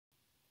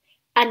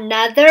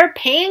Another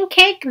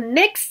pancake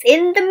mix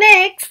in the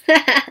mix.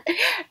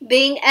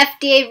 Being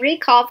FDA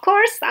recall, of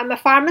course, I'm a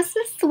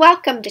pharmacist.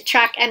 Welcome to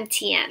Track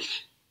MTN.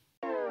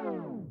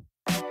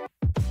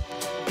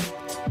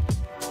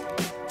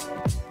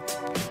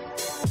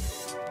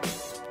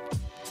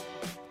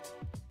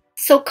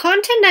 So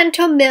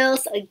Continental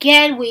Mills,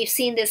 again, we've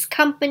seen this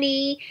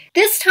company,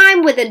 this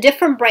time with a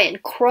different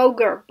brand,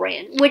 Kroger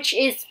brand, which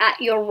is at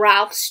your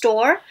Ralph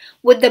store,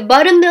 with the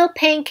buttermilk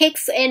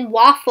pancakes and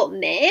waffle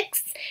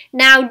mix.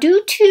 Now,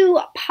 due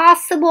to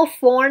possible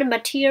foreign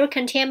material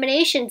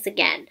contaminations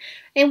again,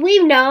 and we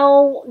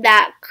know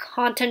that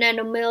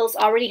Continental Mills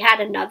already had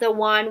another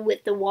one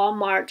with the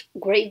Walmart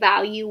Great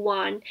Value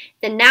one.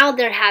 Then now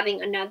they're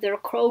having another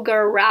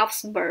Kroger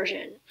Ralph's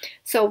version.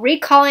 So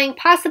recalling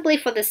possibly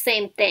for the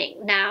same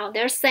thing. Now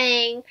they're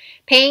saying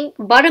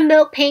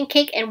buttermilk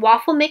pancake and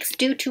waffle mix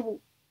due to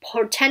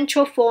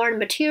potential foreign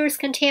materials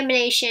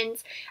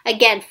contaminations.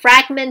 Again,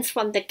 fragments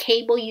from the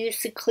cable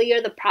used to clear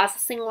the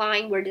processing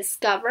line were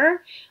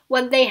discovered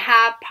when they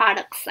have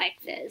products like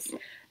this.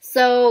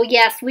 So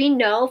yes, we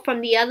know from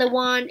the other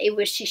one, it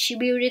was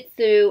distributed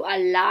through a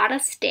lot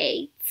of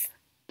states,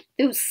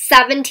 through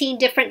 17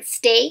 different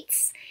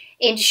states,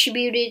 and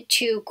distributed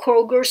to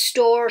Kroger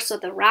stores or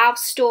the Ralph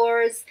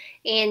stores.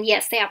 And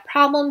yes, they have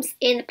problems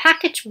in the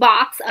package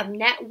box of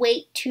net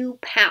weight 2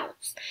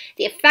 pounds.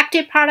 The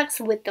affected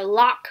products with the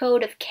lot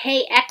code of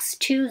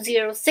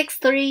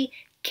KX2063,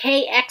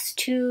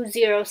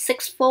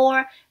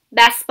 KX2064,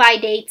 best by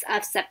dates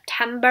of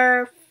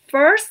September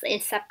 1st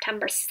and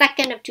September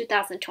 2nd of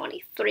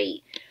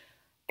 2023.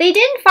 They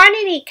didn't find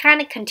any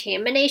kind of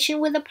contamination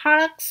with the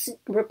products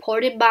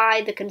reported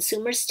by the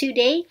consumers to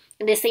date.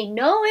 And they say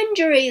no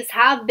injuries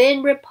have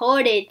been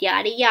reported,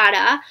 yada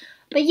yada.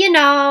 But you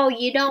know,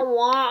 you don't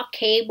want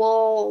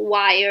cable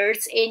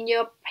wires in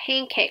your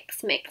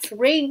pancakes mix,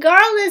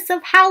 regardless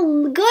of how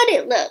good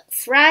it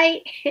looks,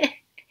 right?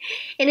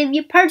 And if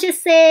you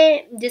purchase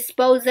it,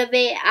 dispose of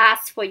it,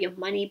 ask for your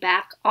money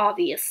back,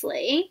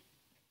 obviously.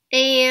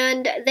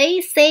 And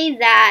they say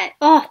that,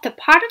 oh, the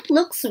product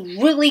looks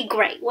really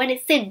great. When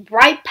it's in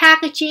bright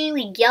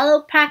packaging,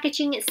 yellow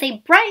packaging, it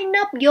say brighten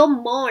up your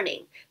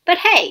morning. But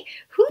hey,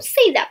 who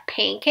say that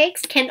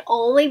pancakes can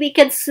only be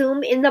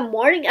consumed in the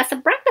morning as a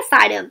breakfast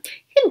item?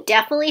 You can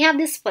definitely have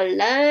this for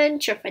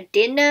lunch or for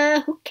dinner.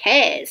 Who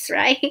cares,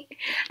 right?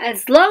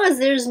 As long as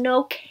there's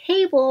no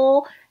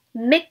cable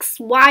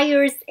mixed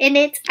wires in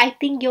it, I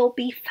think you'll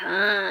be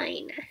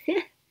fine.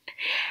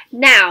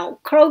 Now,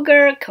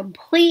 Kroger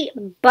complete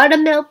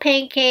buttermilk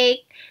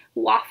pancake,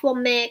 waffle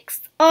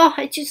mix. Oh,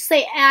 I just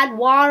say add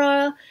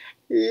water.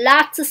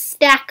 Lots of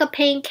stack of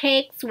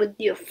pancakes with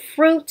your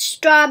fruit,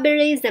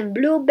 strawberries and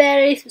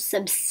blueberries with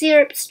some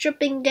syrup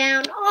dripping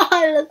down. Oh,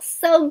 it looks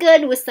so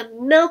good with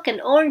some milk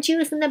and orange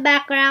juice in the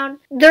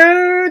background.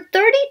 Their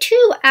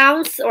 32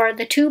 ounce or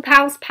the 2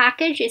 pounds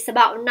package is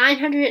about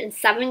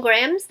 907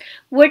 grams,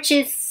 which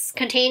is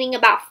containing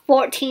about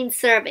 14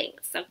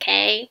 servings,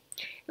 okay?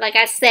 Like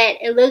I said,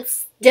 it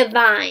looks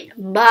divine,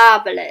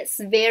 marvelous,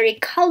 very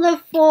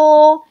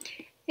colorful.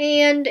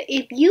 And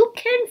if you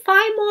can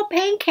find more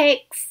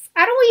pancakes,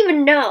 I don't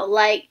even know.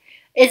 Like,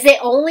 is it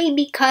only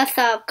because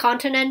of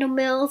Continental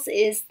Mills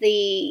is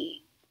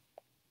the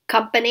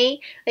company?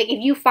 Like, if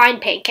you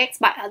find pancakes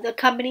by other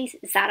companies,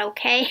 is that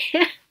okay?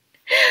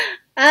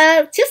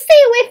 Just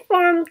stay away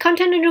from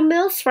Continental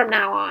Mills from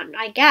now on,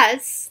 I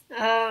guess,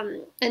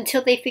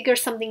 until they figure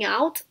something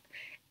out.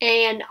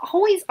 And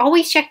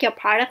always check your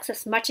products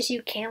as much as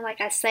you can.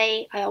 Like I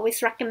say, I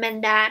always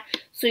recommend that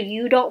so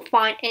you don't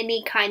find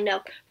any kind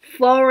of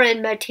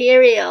foreign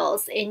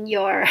materials in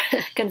your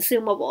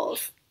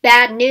consumables.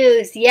 Bad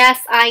news,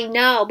 yes, I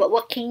know, but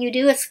what can you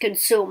do as a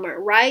consumer,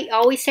 right?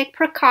 Always take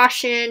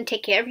precaution,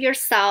 take care of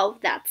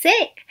yourself. That's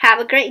it. Have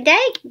a great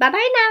day.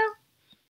 Bye-bye now.